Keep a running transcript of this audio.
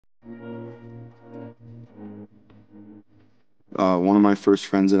One of my first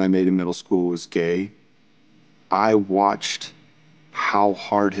friends that I made in middle school was gay. I watched how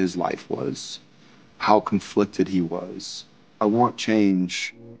hard his life was, how conflicted he was. I want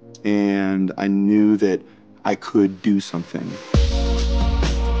change, and I knew that I could do something.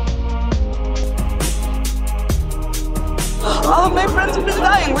 All of my friends have been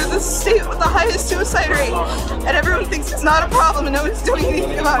dying. We're the state with the highest suicide rate, and everyone thinks it's not a problem and nobody's doing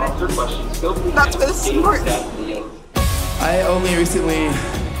anything about it. That's why this is important. I only recently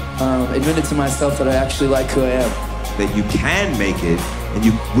admitted to myself that I actually like who I am. That you can make it, and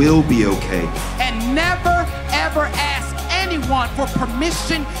you will be okay. And never, ever ask anyone for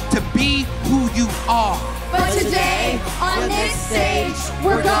permission to be who you are. But today, on this stage,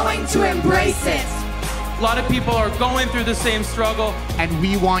 we're going to embrace it. A lot of people are going through the same struggle, and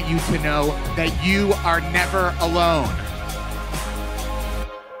we want you to know that you are never alone.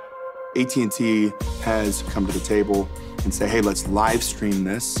 at&t has come to the table and say, hey, let's live stream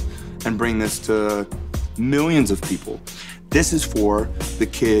this and bring this to millions of people. This is for the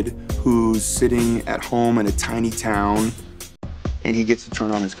kid who's sitting at home in a tiny town, and he gets to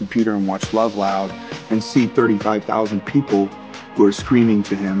turn on his computer and watch Loveloud and see 35,000 people who are screaming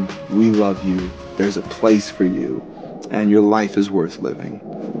to him, we love you, there's a place for you, and your life is worth living.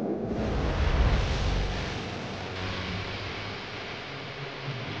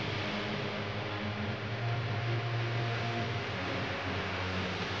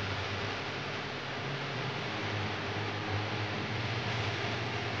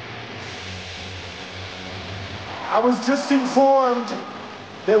 I was just informed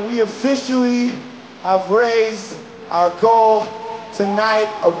that we officially have raised our goal tonight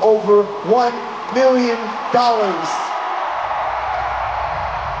of over $1 million.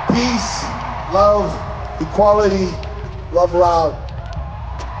 Peace, love, equality, love loud.